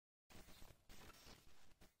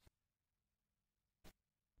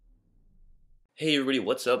Hey everybody,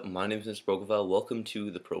 what's up? My name is Mr. Brokavile. Welcome to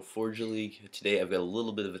the Pro Forger League. Today I've got a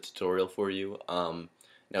little bit of a tutorial for you.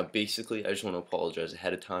 Now basically I just want to apologize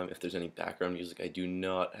ahead of time if there's any background music. I do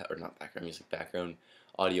not, or not background music, background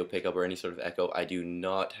audio pickup or any sort of echo. I do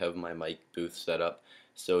not have my mic booth set up,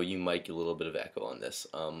 so you might get a little bit of echo on this.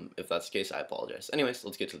 If that's the case, I apologize. Anyways,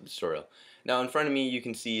 let's get to the tutorial. Now in front of me you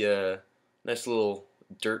can see a nice little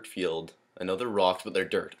dirt field. I know they're rocks, but they're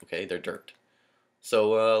dirt, okay? They're dirt.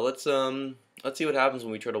 So let's see what happens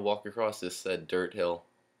when we try to walk across this dirt hill.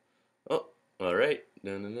 Oh, all right.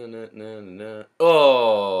 No, no, no, no, no, no.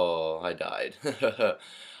 Oh, I died.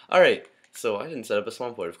 All right. So I didn't set up a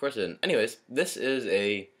spawn point. Of course I didn't. Anyways, this is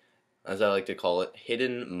a, as I like to call it,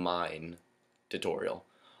 hidden mine tutorial.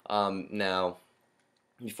 Now,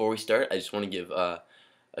 before we start, I just want to give a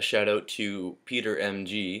shout out to Peter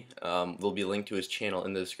MG. There'll be a link to his channel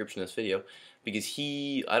in the description of this video because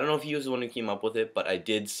I don't know if he was the one who came up with it, but I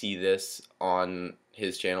did see this on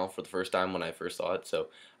his channel for the first time when I first saw it, so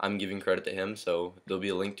I'm giving credit to him. So there'll be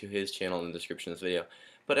a link to his channel in the description of this video.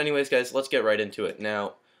 But anyways guys, let's get right into it.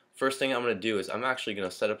 Now, first thing I'm going to do is I'm actually going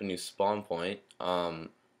to set up a new spawn point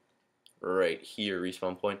right here,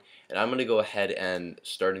 respawn point, and I'm going to go ahead and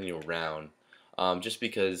start a new round. Just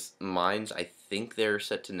because mines, I think they're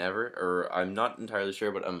set to never, or I'm not entirely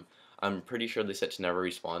sure, but I'm pretty sure they set to never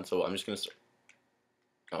respawn. So I'm just gonna start.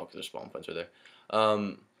 Oh, because their spawn points are there.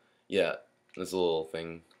 Yeah, this little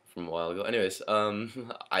thing from a while ago. Anyways, I'm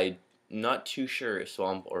not too sure if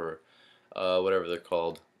swamp or whatever they're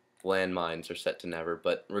called, landmines are set to never.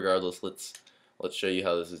 But regardless, let's show you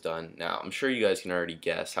how this is done. Now, I'm sure you guys can already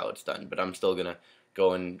guess how it's done, but I'm still gonna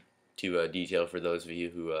go into detail for those of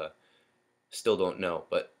you who still don't know.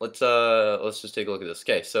 But let's just take a look at this.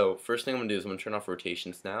 Okay, so first thing I'm gonna do is I'm gonna turn off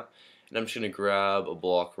rotation snap, and I'm just gonna grab a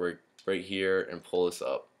block right here and pull this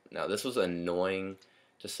up. Now this was annoying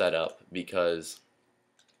to set up because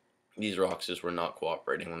these rocks just were not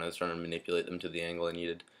cooperating when I was trying to manipulate them to the angle I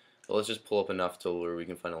needed. So let's just pull up enough to where we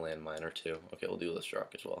can find a landmine or two. Okay, we'll do this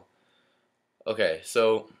rock as well. Okay,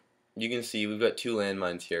 so you can see we've got two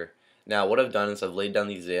landmines here. Now what I've done is I've laid down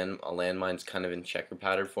these landmines kind of in checker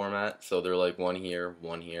pattern format, so they're like one here,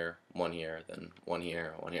 one here, one here, then one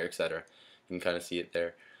here, etc. You can kind of see it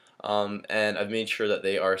there. And I've made sure that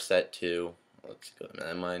they are set to, let's go to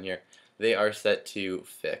landmine here, they are set to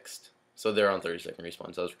fixed. So they're on 30-second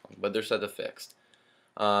respawn, so I was wrong, but they're set to fixed.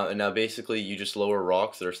 And now basically you just lower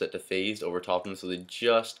rocks that are set to phased over top of them so they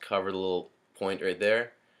just cover the little point right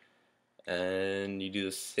there. And you do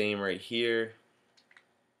the same right here,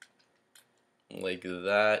 like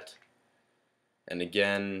that, and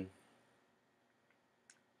again,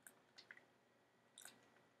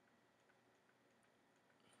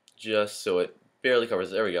 just so it barely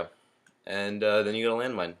covers it. There we go. And then you get a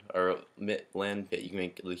landmine, or land pit. You can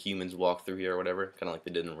make the humans walk through here or whatever, kind of like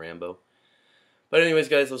they did in Rambo. But anyways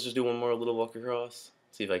guys, let's just do one more little walk across,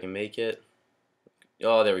 see if I can make it.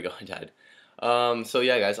 Oh, there we go, I died. So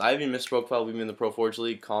yeah guys, I've been Mr. Brokavile, we've been in the Pro Forge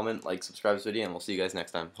League. Comment, like, subscribe to this video, and we'll see you guys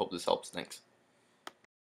next time. Hope this helps. Thanks.